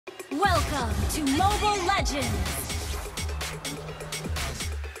Welcome to Mobile Legends!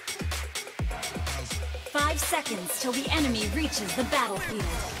 5 seconds till the enemy reaches the battlefield.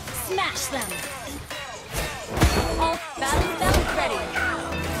 Smash them! All battle belt ready!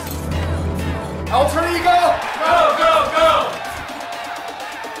 Alter Ego! Go, go, go!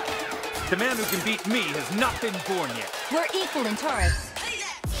 The man who can beat me has not been born yet. We're equal in turrets.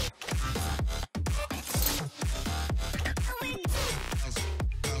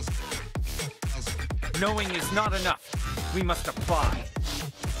 Knowing is not enough. We must apply.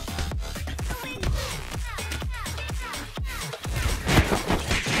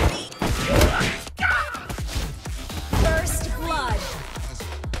 First blood.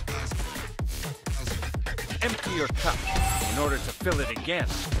 Empty your cup in order to fill it again.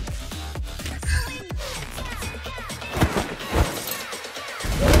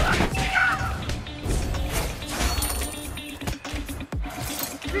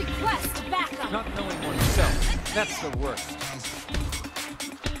 Request backup. Not knowing oneself, that's the worst.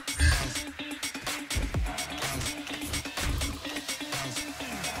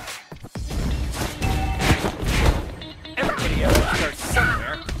 Everybody has to start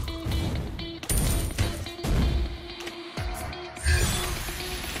somewhere.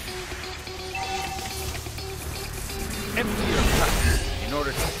 Empty your cup in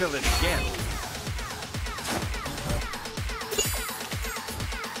order to fill it again.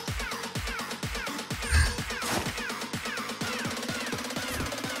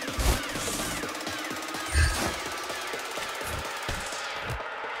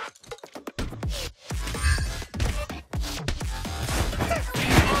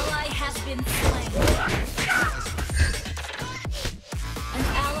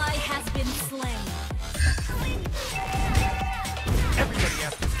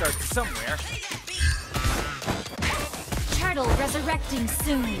 Somewhere. Turtle resurrecting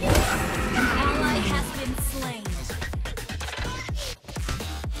soon. An ally has been slain.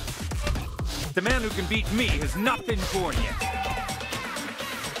 The man who can beat me has not been born yet.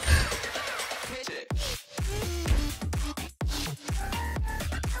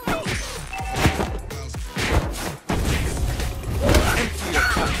 Empty your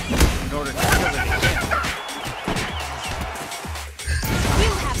cup in order to fill it again.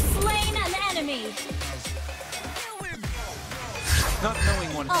 Not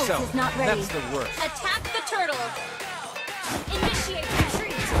knowing oneself, is not ready. that's the worst. Attack the turtle! Initiate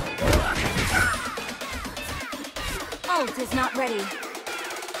retreat! Ult is not ready.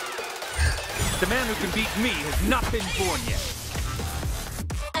 The man who can beat me has not been born yet.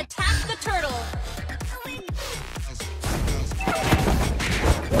 Attack the turtle!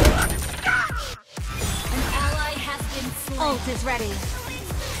 An ally has been slain. Ult is ready.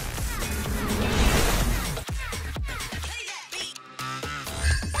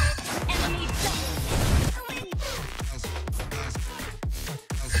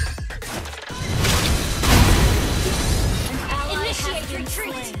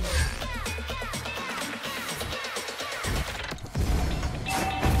 Retreat!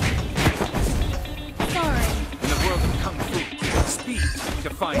 Sorry. In the world of Kung Fu, speed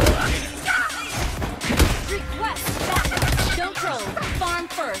defines the winner. Request backup. Don't throw. Farm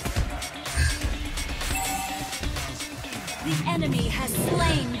first. The enemy has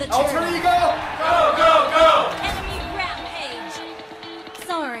slain the turtle. Alter Ego! Go, go, go! Enemy rampage.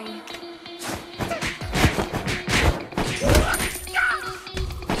 Sorry.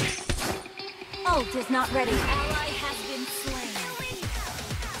 Ult is not ready. Ally has been slain.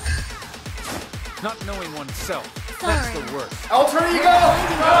 Not knowing oneself, Sorry. that's the worst. Alter Ego!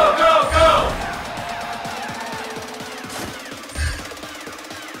 Go, go, go!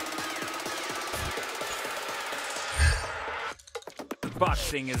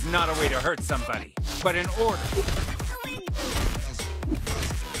 Boxing is not a way to hurt somebody, but in order.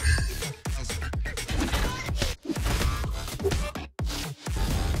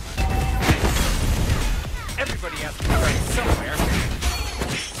 Everybody has to start somewhere.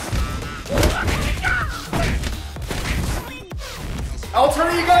 Alter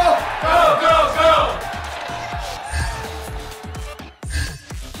Ego! Go, go, go!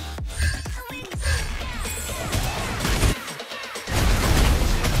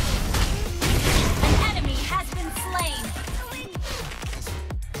 An enemy has been slain.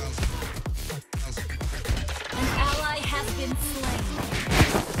 An ally has been slain.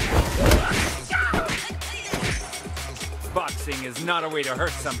 Boxing is not a way to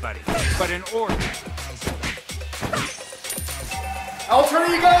hurt somebody, but in order. Alter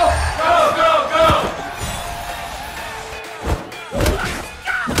Ego! Go, go, go!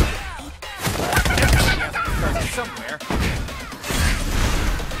 Somewhere.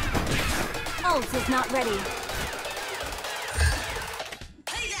 Ult is not ready.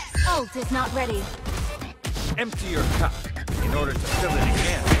 Ult is not ready. Empty your cup in order to fill it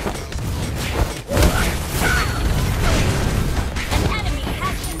again. An enemy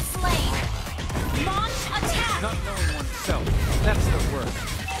has been slain. Launch attack. Not knowing oneself, that's the worst.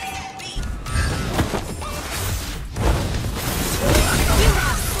 You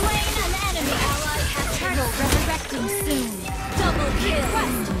have slain an enemy. Ally has turtle resurrecting soon. Double kill.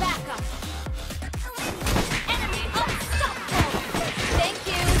 Request backup. Enemy unstoppable. Thank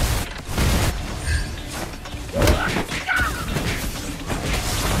you.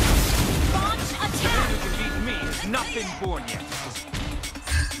 Launch attack. Who can beat me has not been born yet.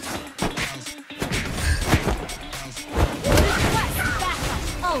 Request backup.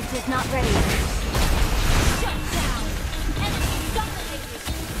 Ult is not ready. Shut down. Enemy dominated.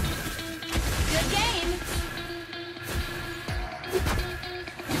 Good game.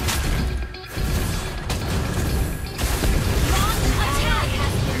 Launch attack.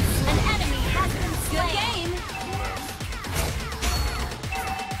 An enemy has been slain. Good game.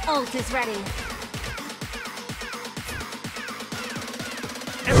 Ult is ready.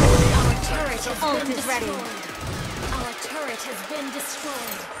 Our turret is ready. Our turret has been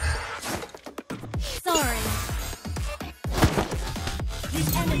destroyed. Sorry. The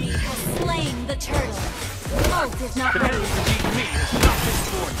enemy has slain the turtle. Ult is not The man ready. who can beat me has not been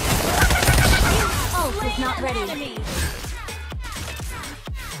born yet. Ult is not ready.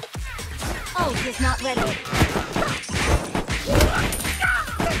 Ult is not ready.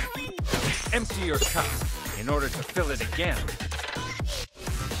 Empty your cup in order to fill it again.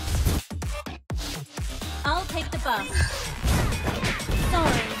 I'll take the buff.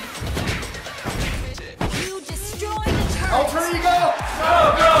 Sorry. You destroy the turret. Alter ego! Go,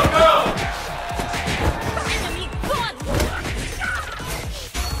 go, go! Enemy gone.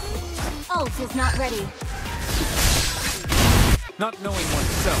 Ult is not ready. Not knowing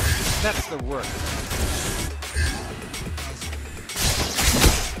oneself, that's the worst.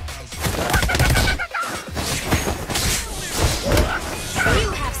 You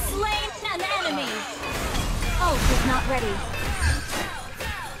have slain an enemy. Ult is not ready.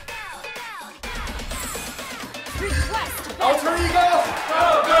 Request Alter ego! Go,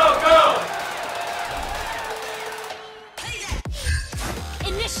 go, go!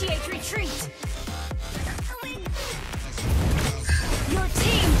 Initiate retreat. Your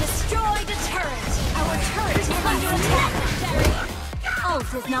team destroyed a turret. Our turret is under attack.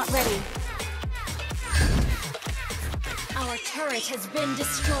 Ult is not ready. Our turret has been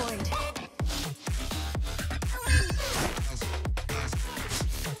destroyed.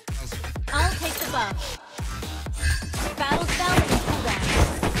 I'll take the buff. Battle spell and cooldown.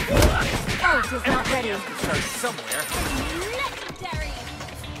 Ult is not ready. Start somewhere. Legendary.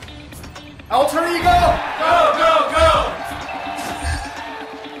 Alter ego! Go, go, go!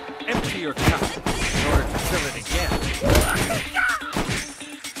 Empty your cup in order to fill it again.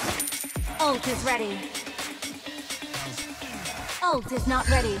 Ult is ready. Ult is not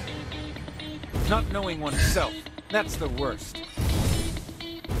ready. Not knowing oneself, that's the worst.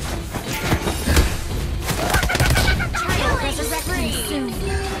 Turtle resurrecting soon.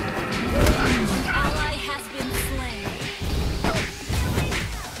 Ally has been slain.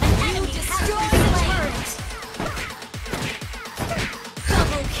 An enemy destroyed the turret.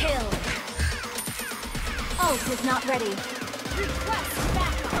 Double kill. Ult is not ready. Request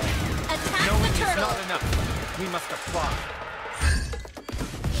backup. Attack Knowing the is turtle. not enough. We must apply.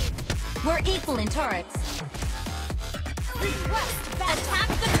 We're equal in turrets. Request backup. Attack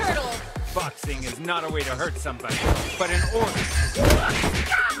the turtle. Boxing is not a way to hurt somebody, but an order.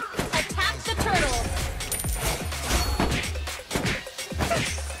 Attack the turtle.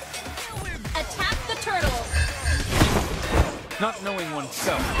 Attack the turtle. Not knowing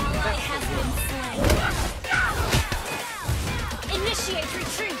oneself, Ally has been slain. Initiate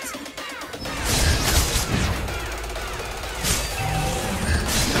retreat.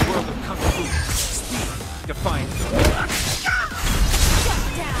 in the world of Kung Fu, speed defines the way. Shut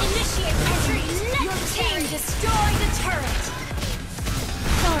down. Initiate retreat. Your team destroyed the turret.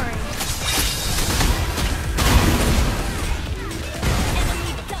 Sorry.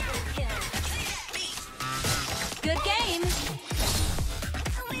 Enemy double kill. Good game.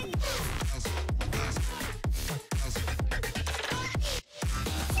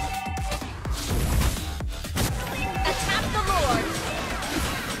 Attack the Lord.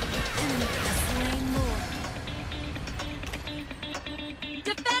 Enemy has slain Lord.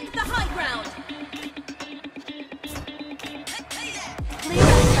 Defend the high ground. Clear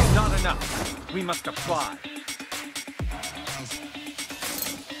out. Not enough. We must apply.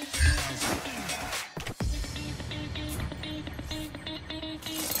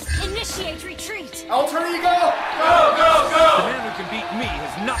 Initiate retreat. Alter ego! Go, go, go! The man who can beat me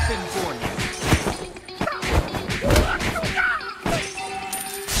has not been born yet.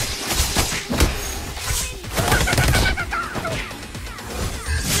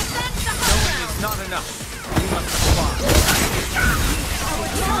 Knowing is not enough. We must apply. Our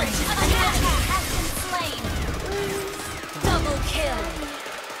turret has been slain. Double kill.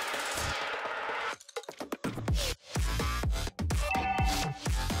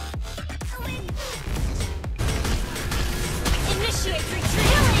 Initiate retreat.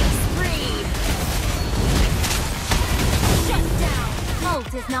 Killing spree. Shut down.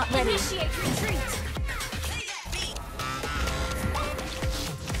 Ult is not ready. Initiate retreat.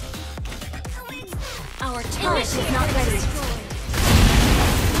 Our turret is not ready.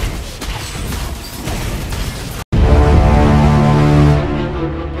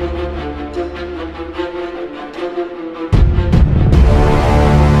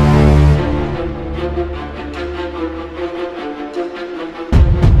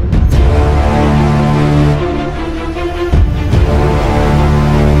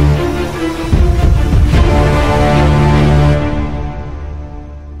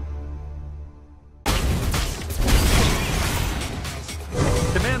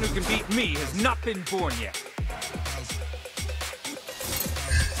 The man who can beat me has not been born yet.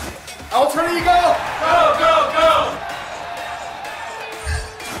 Alter ego! Go, go, go!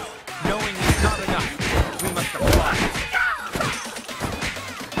 Knowing is not enough. We must apply.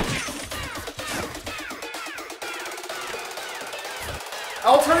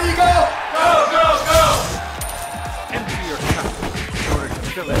 Alter ego! Go, go, go! Empty your cup in order to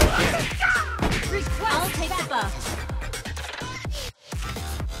fill it again. I'll take the buff.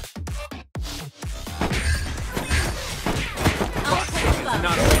 I'll take the buff.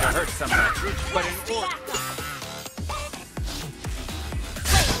 Not a way to hurt somebody, but in order.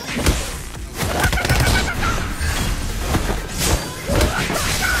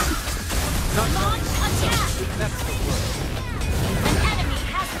 Launch attack. That's the word. An enemy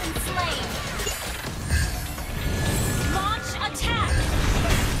has been slain. Launch attack.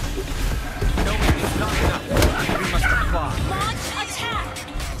 Knowing is not enough. We must apply. Launch attack.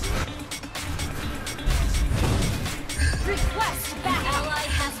 Request back. Ally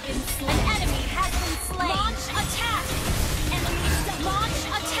has been slain. An enemy has been slain. Launch attack. Enemy launch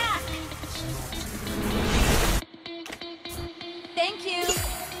attack. Thank you.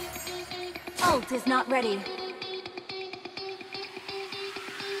 Ult is not ready.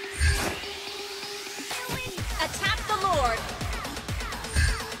 Attack the Lord.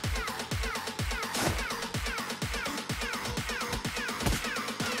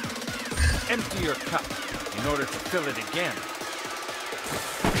 Empty your cup in order to fill it again.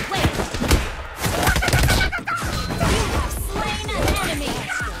 Wait. You have slain an enemy.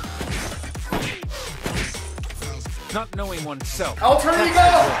 Not knowing oneself. Alter That's ego!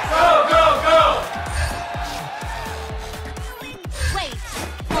 Go, go, go! Wait.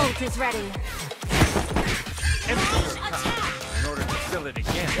 Ult is ready. Empty your cup in order to fill it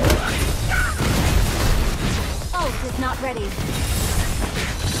again. Ult is not ready.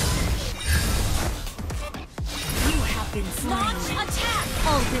 You have been slain. Launch attack.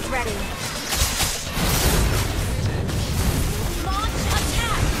 Ult is ready. Launch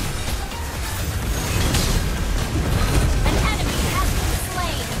attack. An enemy has been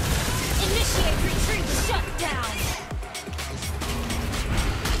slain. Initiate retreat. Shut down.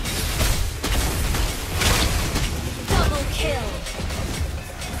 Double kill.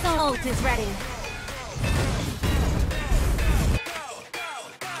 Ult is ready.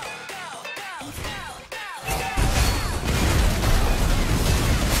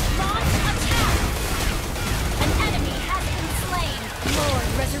 Launch attack! An enemy has been slain. Lord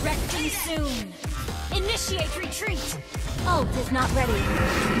resurrecting soon. Initiate retreat. Ult is not ready.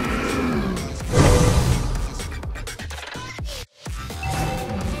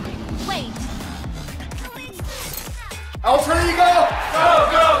 Wait. Alter ego! Go,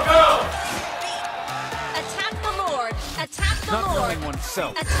 go, go! Attack the Lord. Attack the Not Lord. knowing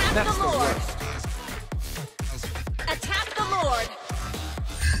oneself. Attack That's the the Lord. worst. Attack the Lord.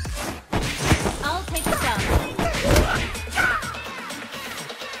 I'll take the buff.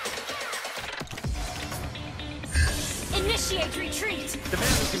 Initiate retreat. The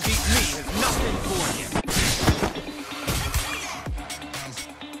man who can beat me has not been born yet.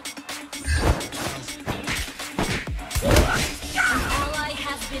 An ally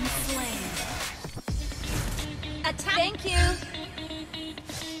has been slain. Attack. Thank you.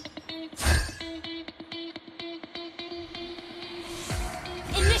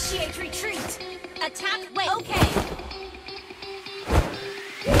 Initiate retreat. Attack. Wait. Okay.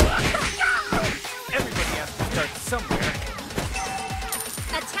 somewhere.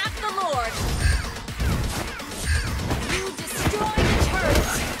 Attack the Lord! You destroy the turret!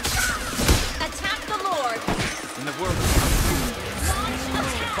 Attack the Lord! In the world of Kung Fu, Launch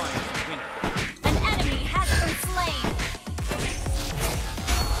attack! find the winner. An enemy has been slain!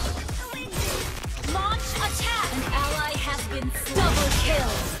 Launch attack! An ally has been slain! Double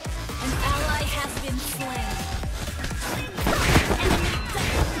kill! An ally has been slain! Enemy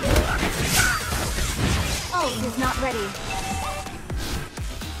ult is not ready.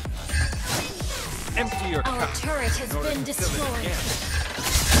 Empty your Our cup turret has in order been to fill it destroyed. again.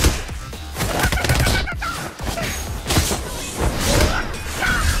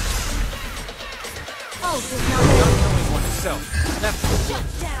 Ult is Not not ready. knowing oneself. That's the Shut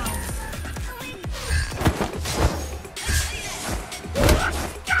down.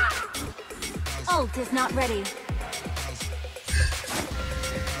 Ult is not ready.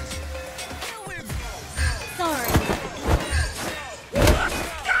 Sorry.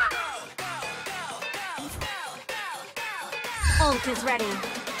 Ult is ready.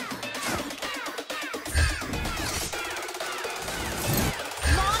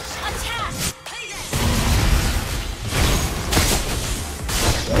 Launch attack!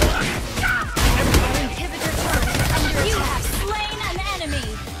 Our inhibitor turret is under attack. You have slain an enemy!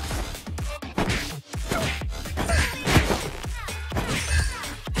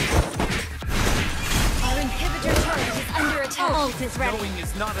 Our inhibitor turret is under attack. Ult is ready. knowing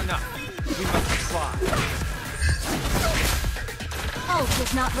is not enough. We must try. Ult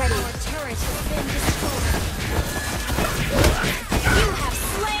is not ready. Our turret has been destroyed. You have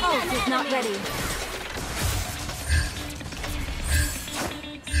slain an enemy. Ult is not ready.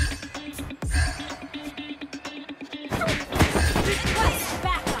 Request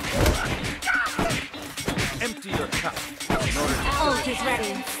backup. Empty your cup in order to Ult is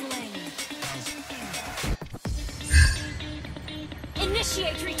ready.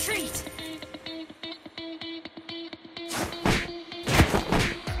 Initiate retreat.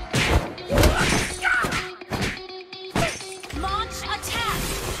 Launch attack.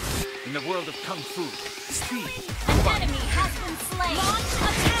 In the world of Kung Fu, speed. An enemy has been slain. Launch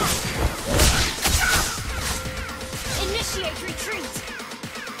attack. Initiate retreat.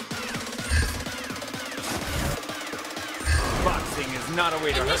 Boxing is not a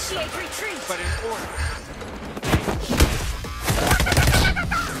way to hurt Initiate someone, retreat. but in order.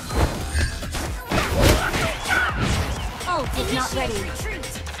 Ult is not ready.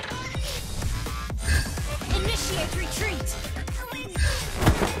 Retreat. Initiate retreat.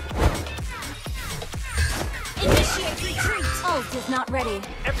 Initiate retreat. Ult is not ready.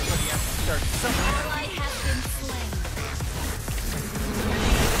 Everybody has to start somewhere. Ally has been slain.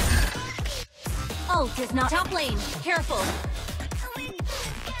 Ult is not. Top lane, careful.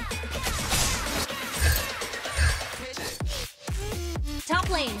 Top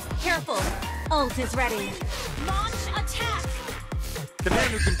lane, careful. Ult is ready. Launch attack. The man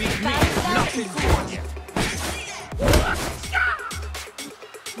who can beat me has not been born yet.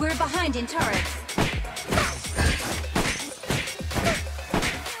 We're behind in turrets.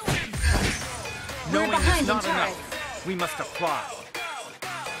 Knowing behind is in not turrets. enough. We must apply.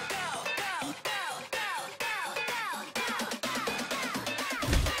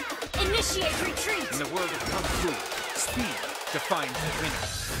 Initiate retreat. In the world of Kung Fu, speed defines the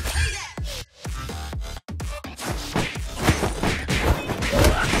winner.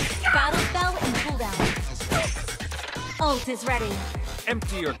 Battle spell and cooldown. Ult is ready.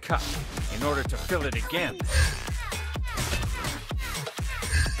 Empty your cup in order to fill it again.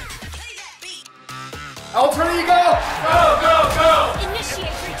 Alter ego! Go, go, go!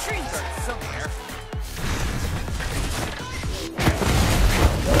 Initiate retreat. Somewhere.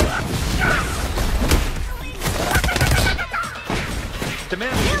 The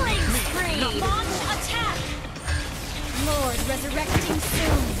man who can Killing beat me spree. has not been Launch attack. Lord resurrecting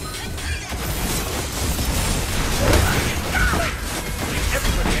soon.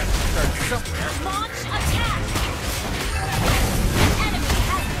 Everybody has to start somewhere. Launch attack. An enemy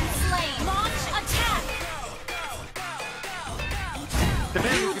has been slain. Launch attack. The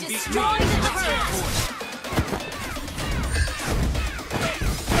man You who can beat me destroyed has the not been turret. born.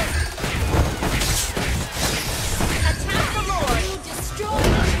 Attack the Lord. You destroy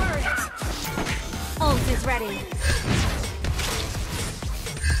the turret. Ult is ready.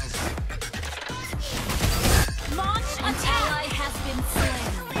 Launch attack. Ally has been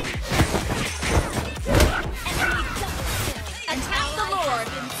slain. Enemy double kill. Attack the Lord.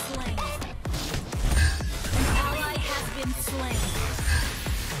 An ally has been slain.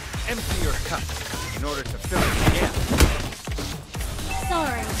 Empty your cup in order to fill it again.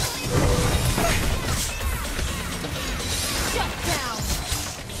 Sorry.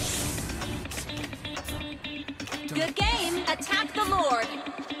 Lord.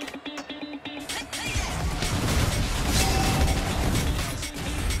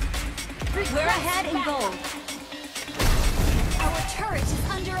 We're ahead in gold. Our turret is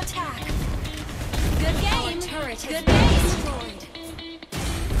under attack. Good game. Our turret has been destroyed.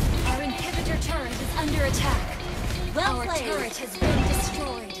 Our inhibitor turret is under attack. Well played. Our turret has been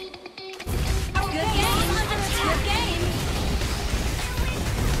destroyed. Good game. Under attack. Good game.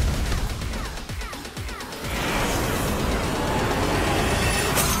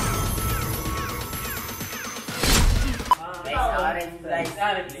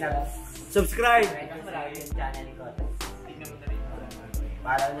 Subscribe!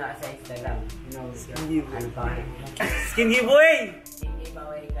 Follow nyo sa Instagram. Skin giveaway! Skin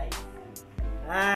giveaway guys!